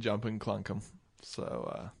 He can jump and clunk them.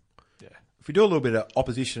 So, If we do a little bit of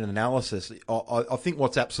opposition analysis, I think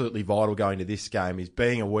what's absolutely vital going to this game is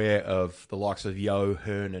being aware of the likes of Yo,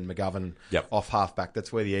 Hearn and McGovern off halfback.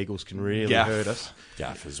 That's where the Eagles can really hurt us.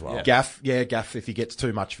 Gaff as well. Gaff, if he gets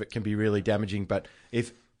too much of it, can be really damaging. But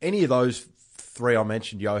if any of those 3 I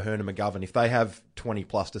mentioned, Yo, Hearn and McGovern, if they have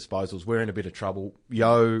 20-plus disposals, we're in a bit of trouble.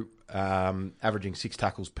 Yo averaging 6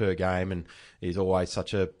 tackles per game and is always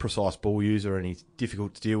such a precise ball user and he's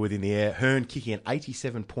difficult to deal with in the air. Hearn kicking at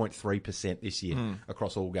 87.3% this year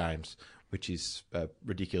across all games, which is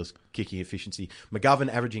ridiculous kicking efficiency. McGovern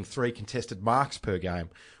averaging 3 contested marks per game,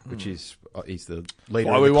 which is he's the leader.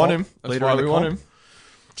 why of we the want comp. him. That's Leader why of the we want comp. him.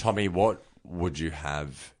 Tommy, what would you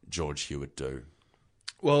have George Hewitt do?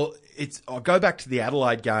 Well, I'll go back to the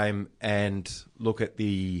Adelaide game and look at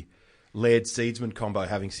the Laird-Seedsman combo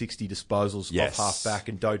having 60 disposals off half-back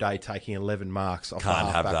and Dode taking 11 marks off the Can't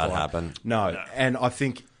half-back have that line. happen. No, and I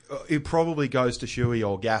think it probably goes to Shuey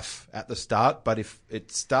or Gaff at the start, but if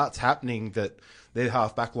it starts happening that their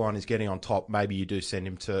half-back line is getting on top, maybe you do send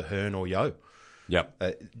him to Hearn or Yo. Yep.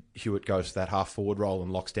 Hewitt goes to that half-forward role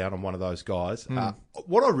and locks down on one of those guys.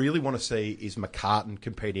 What I really want to see is McCartan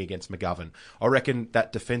competing against McGovern. I reckon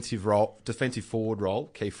that defensive forward role,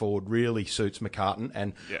 key forward, really suits McCartan,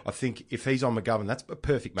 and I think if he's on McGovern, that's a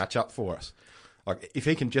perfect matchup for us. Like, if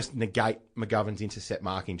he can just negate McGovern's intercept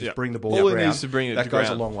marking, just bring the ball All around, he needs to bring it that to goes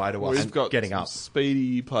ground. a long way to us We've got getting some up.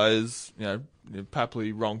 speedy players,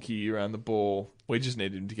 Papley, Ronke around the ball. We just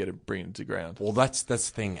need him to bring it to ground. Well, that's the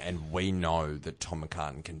thing, and we know that Tom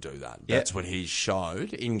McCartan can do that. That's what he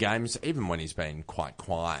showed in games, even when he's been quite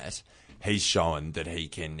quiet. He's shown that he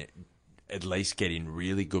can at least get in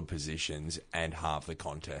really good positions and halve the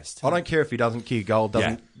contest. I don't care if he doesn't kick a goal,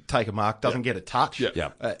 doesn't take a mark, doesn't get a touch.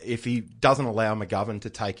 If he doesn't allow McGovern to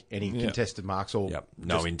take any contested marks or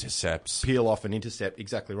no just intercepts. peel off an intercept,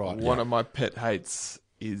 exactly right. One of my pet hates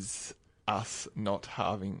is us not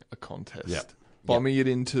having a contest. Yep. Bombing it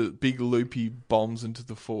into big loopy bombs into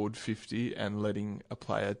the forward 50 and letting a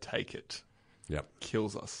player take it. Yep.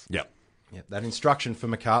 Kills us. Yep. Yeah, that instruction for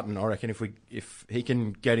McCartan, I reckon if he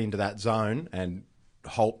can get into that zone and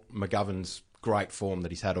halt McGovern's great form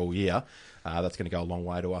that he's had all year, that's going to go a long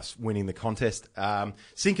way to us winning the contest.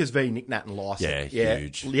 Sinkers v Nick Nat and Lycett. Yeah,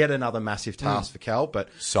 huge. Yet another massive task for Cal, but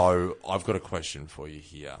So I've got a question for you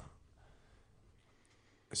here.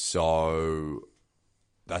 So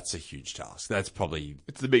that's a huge task. That's probably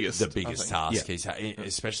It's the biggest. task he's had,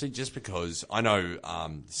 especially just because I know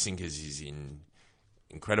Sinkers is in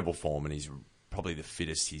incredible form and he's probably the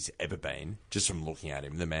fittest he's ever been. Just from looking at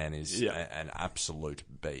him, the man is an absolute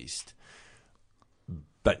beast.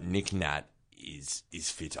 But Nick Nat is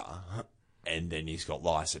fitter, and then he's got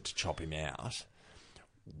Lycett to chop him out.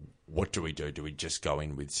 What do we do? Do we just go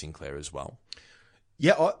in with Sinclair as well?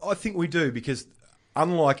 yeah, I think we do because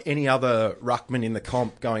unlike any other ruckman in the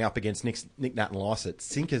comp going up against Nick Nat and Lycett,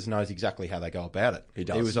 Sinkers knows exactly how they go about it. He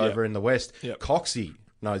does. He was over in the West. Yep. Coxie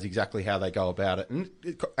knows exactly how they go about it. And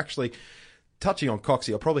actually, touching on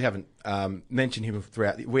Coxie, I probably haven't mentioned him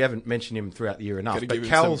we haven't mentioned him throughout the year enough. But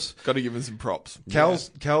Got to give him some props.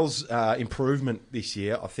 Cal's improvement this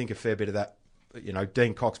year, I think a fair bit of that,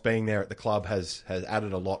 Dean Cox being there at the club has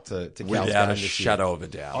added a lot to Cal's game Without a this year. shadow of a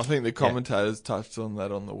doubt. I think the commentators touched on that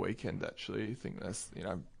on the weekend, actually. I think that's,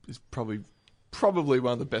 is probably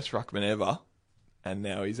one of the best ruckmen ever. And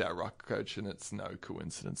now he's our ruck coach, and it's no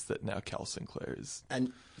coincidence that now Cal Sinclair is.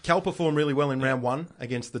 And Cal performed really well in round one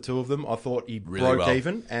against the two of them. I thought he Really broke well.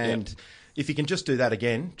 even, and if he can just do that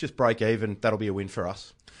again, just break even, that'll be a win for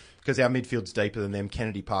us. Because our midfield's deeper than them.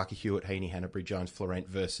 Kennedy, Parker, Hewitt, Heaney, Hanbury, Jones, Florent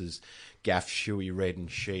versus Gaff, Shuey, Redden,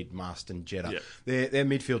 Sheed, Marston, Jetta. Yeah. Their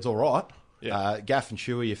midfield's all right. Yeah. Gaff and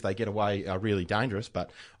Shuey, if they get away, are really dangerous,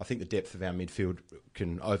 but I think the depth of our midfield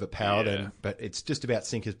can overpower them. But it's just about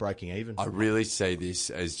Sinkers breaking even. I really see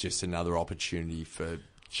this as just another opportunity for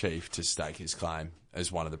Chief to stake his claim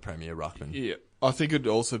as one of the premier ruckmen. Yeah. I think it'd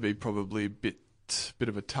also be probably a bit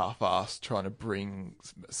of a tough ask trying to bring,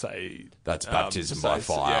 say... That's baptism by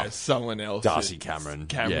fire. Yeah, someone else. Darcy Cameron.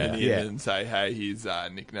 In Yeah. and say, hey, here's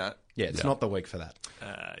Nick Nat. Yeah, it's not the week for that.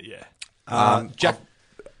 Jack,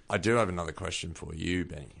 I do have another question for you,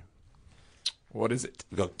 Benny. What is it?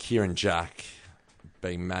 We've got Kieran Jack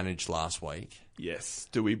being managed last week. Yes.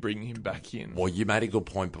 Do we bring him back in? Well, you made a good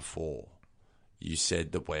point before. You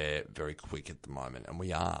said that we're very quick at the moment, and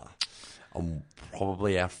we are.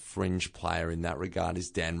 Probably our fringe player in that regard is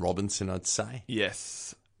Dan Robinson, I'd say.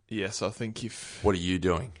 Yes. Yes, I think What are you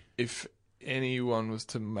doing? if anyone was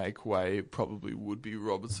to make way, it probably would be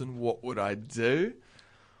Robertson. What would I do?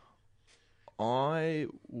 I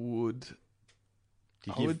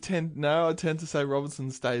tend to say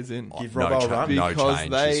Robinson stays in. Give No, Robbo a run. no Because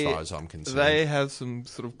change they- as far as I'm concerned. They have some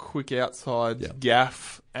sort of quick outside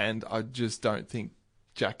gaff, and I just don't think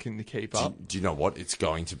Jack can keep up. Do you know what? It's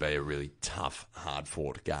going to be a really tough,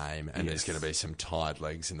 hard-fought game, and there's going to be some tired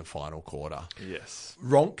legs in the final quarter. Yes.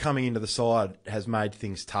 Ronk coming into the side has made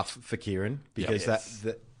things tough for Kieran because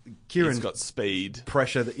Kieran He's got speed.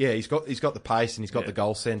 pressure. He's got the pace and he's got the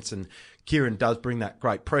goal sense, and Kieran does bring that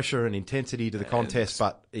great pressure and intensity to the contest.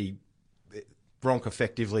 But Ronk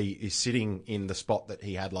effectively is sitting in the spot that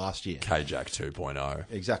he had last year. K-Jack 2.0.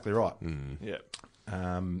 Exactly right. Yeah.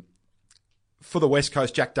 For the West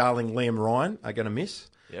Coast, Jack Darling, Liam Ryan are going to miss.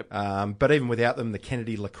 Yep. But even without them, the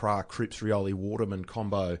Kennedy, Lacroix, Cripps, Rioli, Waterman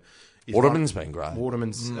combo. Waterman's been great.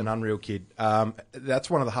 Waterman's an unreal kid.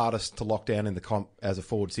 That's one of the hardest to lock down in the comp as a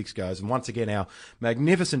forward six goes. And once again, our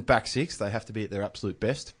magnificent back six, they have to be at their absolute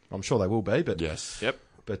best. I'm sure they will be, but Yes. Yep.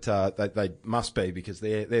 but they must be because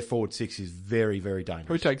their forward six is very, very dangerous.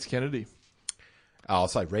 Who takes Kennedy? I'll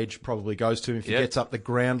say Reg probably goes to him if he Yep. gets up the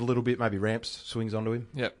ground a little bit. Maybe Ramps swings onto him.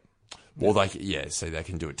 Yep. Well, see, they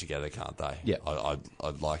can do it together, can't they? Yeah.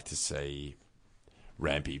 I'd like to see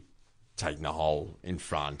Rampy taking the hole in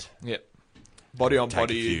front, Yep. Body on take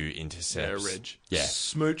body. a few intercepts. Reg. Yeah.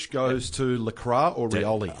 Smooch goes to Lacroix or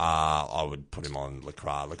Rioli. I would put him on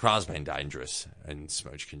Lacroix. Lacroix's been dangerous, and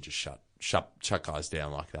Smooch can just shut guys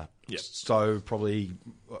down like that. Yep. So probably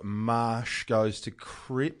Marsh goes to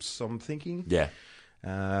Cripps, I'm thinking. Yeah.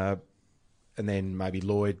 And then maybe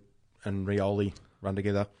Lloyd and Rioli run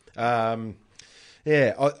together. I'm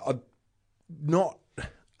not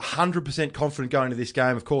 100% confident going to this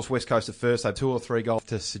game. Of course, West Coast at first. They had 2 or 3 goals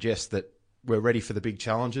to suggest that we're ready for the big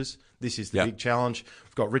challenges. This is the Yep. big challenge.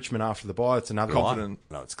 We've got Richmond after the bye. It's another Confident.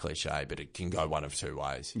 No, it's cliche, but it can go one of two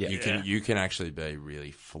ways. Yeah. You can actually be really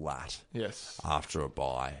flat Yes. after a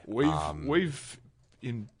bye. We've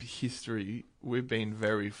in history we've been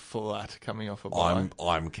very flat coming off a bye.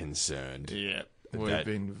 I'm concerned. Yeah. We've that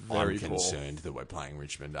been very I'm poor. concerned that we're playing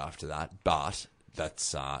Richmond after that, but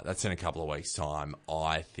that's in a couple of weeks' time.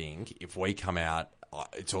 I think if we come out,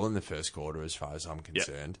 it's all in the first quarter as far as I'm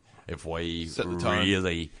concerned. If we Set the tone.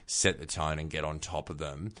 really set the tone and get on top of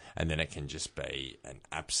them, and then it can just be an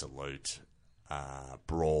absolute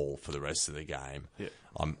brawl for the rest of the game. Yeah.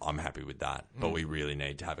 I'm happy with that, but we really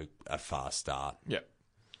need to have a fast start. Yep.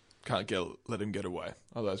 Can't let him get away.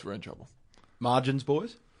 Otherwise we're in trouble. margins,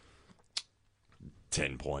 boys.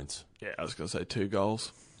 10 points. Yeah, I was gonna say 2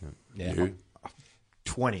 goals. Yeah, You?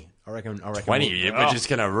 20. I reckon 20. We're just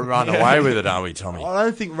going to run away with it, are we, Tommy? I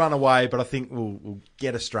don't think run away, but I think we'll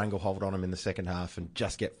get a stranglehold on them in the second half and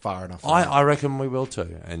just get far enough. I reckon we will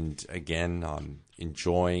too. And again, I'm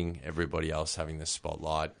enjoying everybody else having the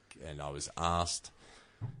spotlight. And I was asked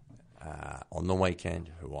on the weekend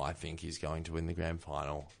who I think is going to win the grand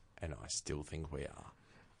final, and I still think we are.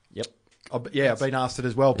 Yep. I've been asked it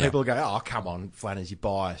as well. People go, "Oh, come on, Flanners, you're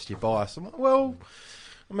biased. You're biased." I'm like, well,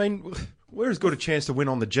 I mean, we're as good a chance to win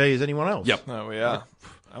on the G as anyone else. Yep. No, we are.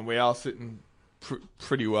 And we are sitting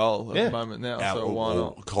pretty well at the moment now, so why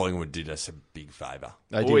not? Collingwood did us a big favour.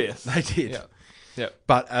 They did. Oh, yes. They did. Yeah. Yep.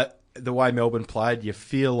 But the way Melbourne played, you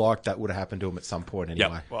feel like that would have happened to them at some point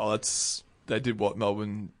anyway. Well, they did what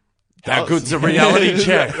Melbourne does. How good's a reality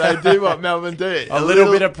check? They do what Melbourne do. A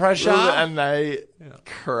little bit of pressure. And they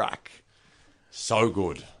crack. So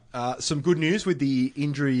good. Some good news with the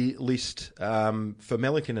injury list for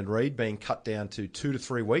Melican and Reid being cut down to 2 to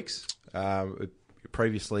 3 weeks.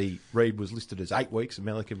 Previously, Reid was listed as 8 weeks and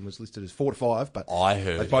Melican was listed as 4 to 5, but I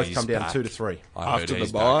heard they both he's come down back. 2 to 3. I heard After the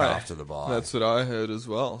he's bye. back after the bye. That's what I heard as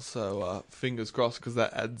well. So fingers crossed, because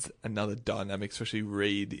that adds another dynamic, especially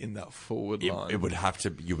Reid in that forward line. You would have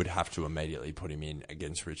to immediately put him in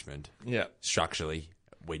against Richmond. Yeah, Structurally,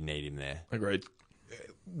 we need him there. agreed.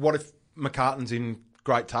 What if McCartan's in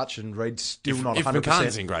great touch and Reid's still not 100%? If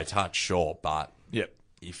McCann's in great touch, sure, but Yep,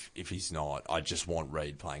 if he's not, I just want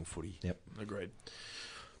Reid playing footy. Yep. agreed.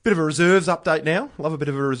 Bit of a reserves update now. Love a bit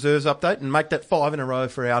of a reserves update and make that 5 in a row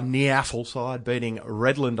for our Neafle side beating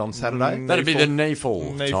Redland on Saturday. That'd be the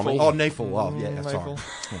Neefle, Tommy. Oh, Neafle. Oh, yeah, sorry.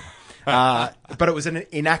 But it was an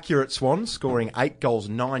inaccurate Swans, scoring 8 goals,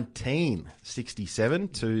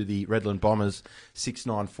 19-67 to the Redland Bombers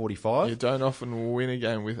 6-9-45. You don't often win a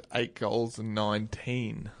game with 8 goals and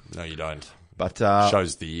 19. No, you don't. But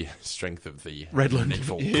Shows the strength of the Redland.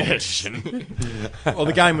 Neefle competition. well,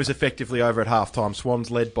 the game was effectively over at half-time.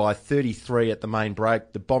 Swans led by 33 at the main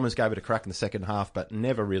break. The Bombers gave it a crack in the second half, but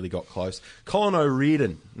never really got close. Colin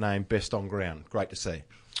O'Riordan named best on ground. Great to see.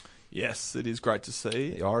 Yes, it is great to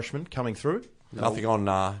see. The Irishman coming through. Nothing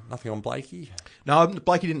on Blakey. No,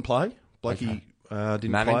 Blakey didn't play. Blakey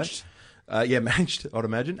didn't Managed. play. Managed, I'd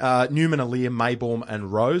imagine. Newman, Aaliyah, Maybaum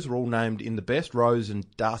and Rose were all named in the best. Rose and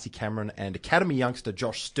Darcy Cameron and Academy youngster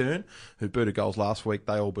Josh Stern, who booted goals last week,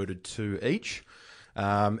 they all booted 2 each.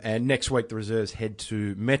 And next week, the reserves head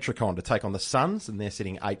to Metricon to take on the Suns, and they're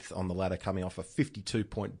sitting 8th on the ladder, coming off a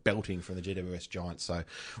 52-point belting from the GWS Giants. So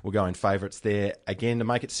we'll go in favourites there again to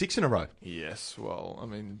make it 6 in a row. Yes, well, I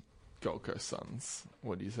mean, Gold Coast Suns.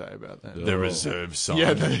 What do you say about that? The reserve side.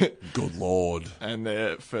 Yeah, Good Lord. and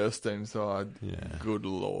their first team side. Yeah. Good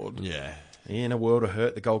Lord. Yeah. In a world of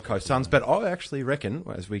hurt, the Gold Coast Suns. But I actually reckon,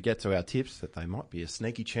 as we get to our tips, that they might be a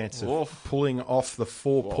sneaky chance of Oof. pulling off the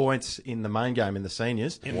 4 points in the main game in the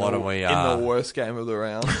seniors. Why don't we? In the worst game of the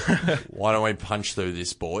round. Why don't we punch through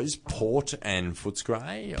this, boys? Port and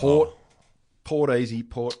Footscray. Port easy,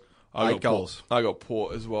 Port 8 goals. I got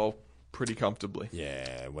Port as well, pretty comfortably.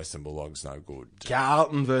 Yeah, Western Bulldogs no good.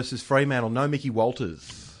 Carlton versus Fremantle. No Mickey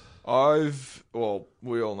Walters.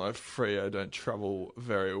 We all know Freo don't travel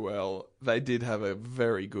very well. They did have a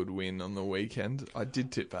very good win on the weekend. I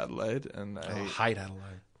did tip Adelaide, and I hate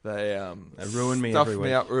Adelaide. they ruin me stuffed every me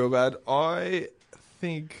week. up real bad. I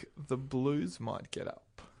think the Blues might get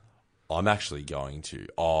up. I'm actually going to.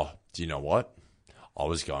 Oh, do you know what? I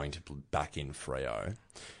was going to back in Freo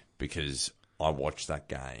because I watched that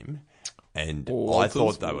game and I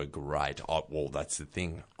thought they were great. Well, that's the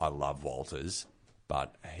thing. I love Walters,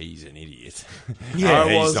 but he's an idiot. Yeah,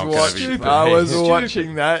 He's not gonna be- I was Stupid.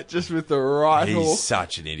 watching that just with the right He's horse.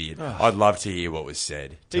 such an idiot. I'd love to hear what was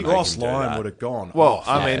said. To make Ross him do Lyon that. would have gone. Well, off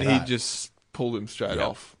I like mean, he that. just pulled him straight Yeah.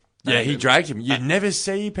 off. Yeah, he dragged him. You never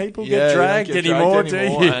see people Yeah, get they dragged don't get anymore,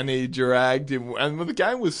 dragged do you? And he dragged him. And the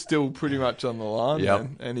game was still pretty much on the line, Yep.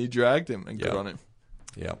 man, and he dragged him and Yep. good on him.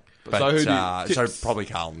 Yeah. So But, who do you- so tips? probably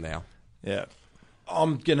Carlton now. Yeah.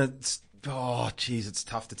 I'm gonna. Oh, jeez, it's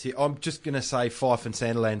tough to tip. I'm just gonna say Fife and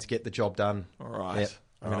Sandilands get the job done. All right. Yep.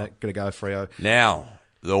 I'm gonna go Freo. Now,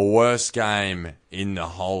 the worst game in the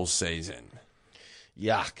whole season.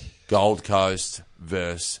 Yuck. Gold Coast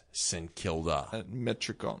versus St Kilda. At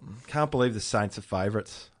Metricon. Can't believe the Saints are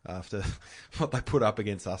favourites after what they put up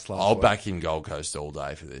against us last I'll week. back in Gold Coast all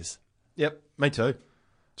day for this. Yep, me too.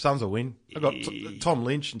 Suns will win. I've got Tom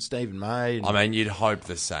Lynch and Stephen May. And, I mean, you'd hope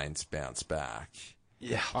the Saints bounce back.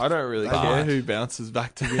 yeah, I don't really But- care who bounces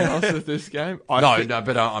back, to be honest, with this game. No,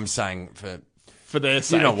 but I'm saying For their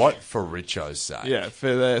sake. you know what? For Richo's sake. Yeah,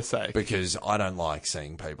 for their sake. Because I don't like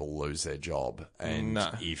seeing people lose their job. And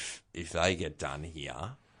No. if they get done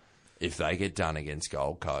here, if they get done against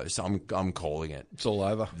Gold Coast, I'm calling it. it's all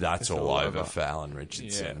over. That's all over for Alan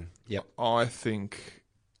Richardson. Yep. I think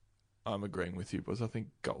I'm agreeing with you, because I think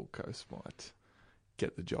Gold Coast might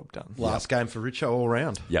get the job done. Last game for Richo all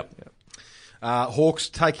round. Yep. Hawks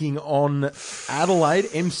taking on Adelaide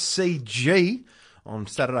MCG on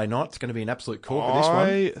Saturday night. It's going to be an absolute corker, this one.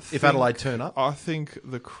 If think- Adelaide turn up. I think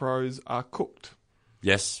the Crows are cooked.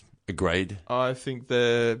 Yes, agreed. I think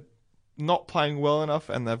they're not playing well enough,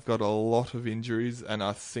 and they've got a lot of injuries, and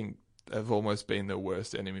I think they've almost been the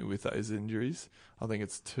worst enemy with those injuries. I think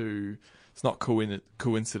it's not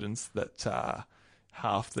coincidence that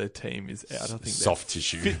half their team is out. I think Soft their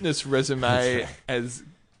tissue. fitness resume has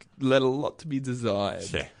led a lot to be desired.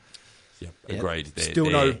 Yeah. Yep. Agreed. Still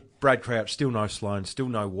no Brad Crouch, still no Sloan, still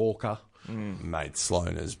no Walker. Mate,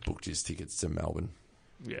 Sloan has booked his tickets to Melbourne.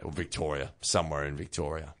 Yeah. Or Victoria. Somewhere in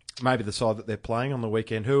Victoria. Maybe the side that they're playing on the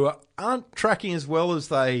weekend, who aren't tracking as well as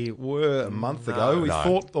they were a month ago. We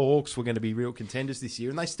thought the Hawks were going to be real contenders this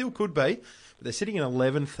year, and they still could be. But they're sitting in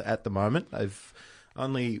 11th at the moment. They've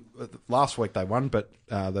only last week they won, but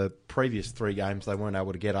the previous 3 games they weren't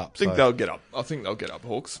able to get up. I think they'll get up.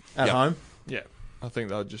 Hawks. at home. Yeah. I think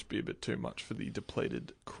they'll just be a bit too much for the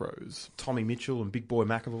depleted Crows. Tommy Mitchell and Big Boy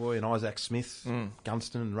McAvoy and Isaac Smith,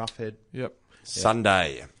 Gunston and Roughhead. Yep.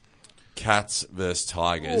 Sunday. Cats versus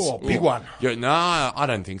Tigers. Oh, big one. No, I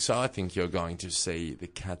don't think so. I think you're going to see the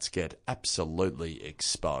Cats get absolutely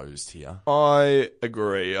exposed here. I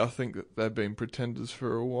agree. I think that they've been pretenders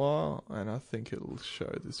for a while, and I think it'll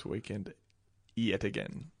show this weekend yet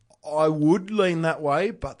again. I would lean that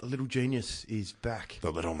way, but the little genius is back.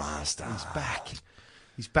 The little master. He's back.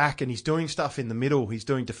 He's back and he's doing stuff in the middle. He's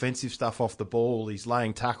doing defensive stuff off the ball. He's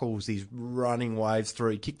laying tackles. He's running waves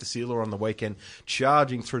through. He kicked the sealer on the weekend,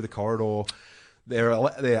 charging through the corridor.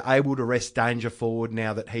 They're able to rest danger forward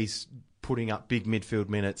now that he's putting up big midfield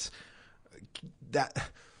minutes.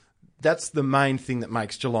 That's the main thing that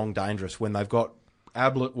makes Geelong dangerous, when they've got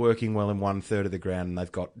Ablett working well in 1/3 of the ground and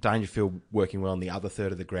they've got Dangerfield working well in the other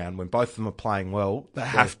third of the ground. When both of them are playing well, They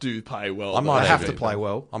have to play well. might they have even- to play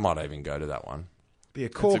well. I might even go to that one. Be a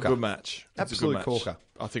It's a corker. good match. It's a Absolute good match. corker.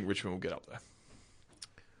 I think Richmond will get up there.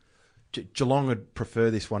 Geelong would prefer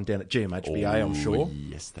this one down at GMHBA, I'm sure.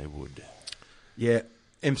 Yes, they would. Yeah,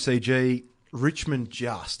 MCG, Richmond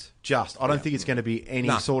just. I don't think it's going to be any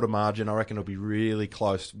sort of margin. I reckon it'll be really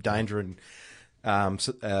close. Danger and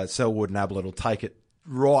Selwood and Ablett will take it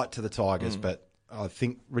right to the Tigers, but I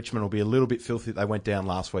think Richmond will be a little bit filthy. They went down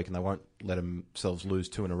last week and they won't let themselves lose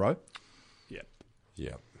 2 in a row.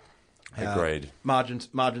 Yeah. Agreed. Margins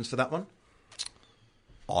for that one?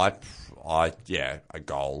 A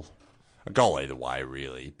goal. A goal either way,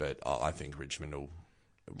 really, but I think Richmond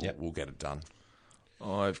will get it done.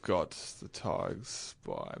 I've got the Tigers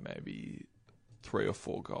by maybe 3 or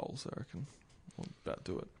 4 goals, I reckon. We'll about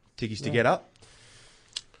do it. Tiggies to get up.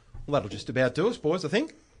 Well, that'll just about do us, boys, I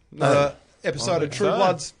think. Another episode of True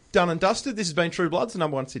Bloods done and dusted. This has been True Bloods, the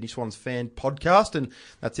number one Sydney Swans fan podcast, and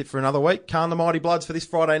that's it for another week. Carn the Mighty Bloods for this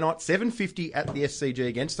Friday night, 7:50 at the SCG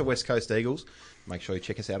against the West Coast Eagles. Make sure you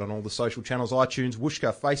check us out on all the social channels, iTunes,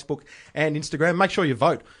 Wooshka, Facebook and Instagram. Make sure you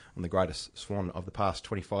vote on the greatest Swan of the past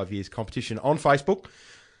 25 years competition on Facebook.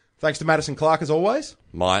 Thanks to Madison Clark as always.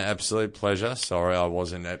 My absolute pleasure. Sorry I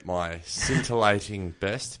wasn't at my scintillating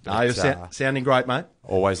best. But, You're sounding great, mate.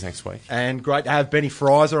 Always next week. And great to have Benny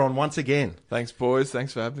Fraser on once again. Thanks, boys.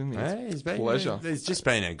 Thanks for having me. Hey, It's a pleasure. There's just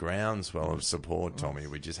been a groundswell of support, Tommy.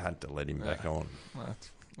 We just had to let him back on.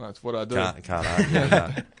 That's what I do. Can't argue with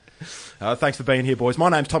that. Thanks for being here, boys. My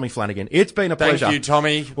name's Tommy Flanagan. It's been a Thank pleasure. you,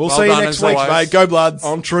 Tommy. We'll Well see you done next as week, always. mate. Go Bloods.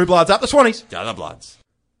 On True Bloods. Up the Swannies. Go the Bloods.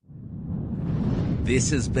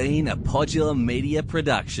 This has been a Podular Media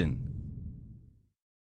production.